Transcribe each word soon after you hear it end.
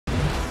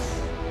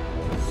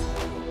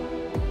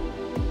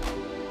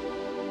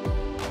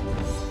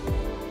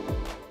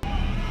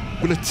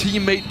Will a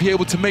teammate be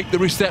able to make the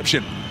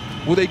reception?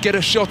 Will they get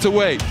a shot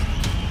away?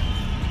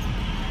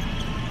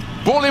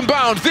 Ball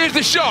inbound, there's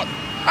the shot,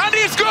 and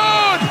it's good!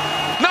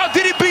 Now,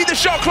 did it beat the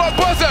shot clock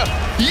buzzer?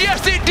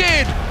 Yes, it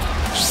did!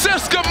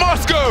 CSKA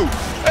Moscow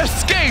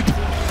escape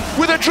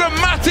with a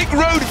dramatic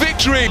road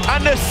victory,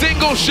 and a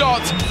single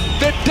shot.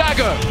 The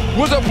dagger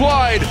was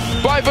applied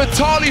by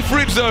Vitaly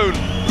Fridzon,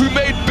 who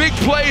made big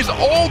plays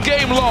all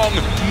game long.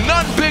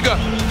 None bigger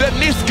than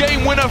this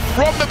game winner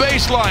from the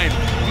baseline.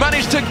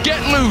 Managed to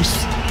get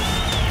loose.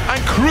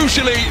 And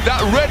crucially,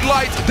 that red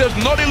light does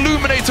not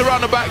illuminate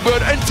around the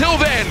backboard until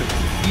then.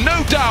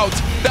 No doubt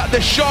that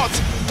the shot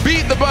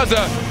beat the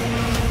buzzer.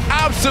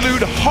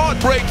 Absolute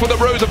heartbreak for the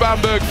Rosa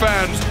Bamberg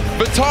fans.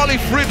 Vitaly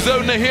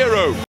Fridzon, the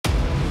hero.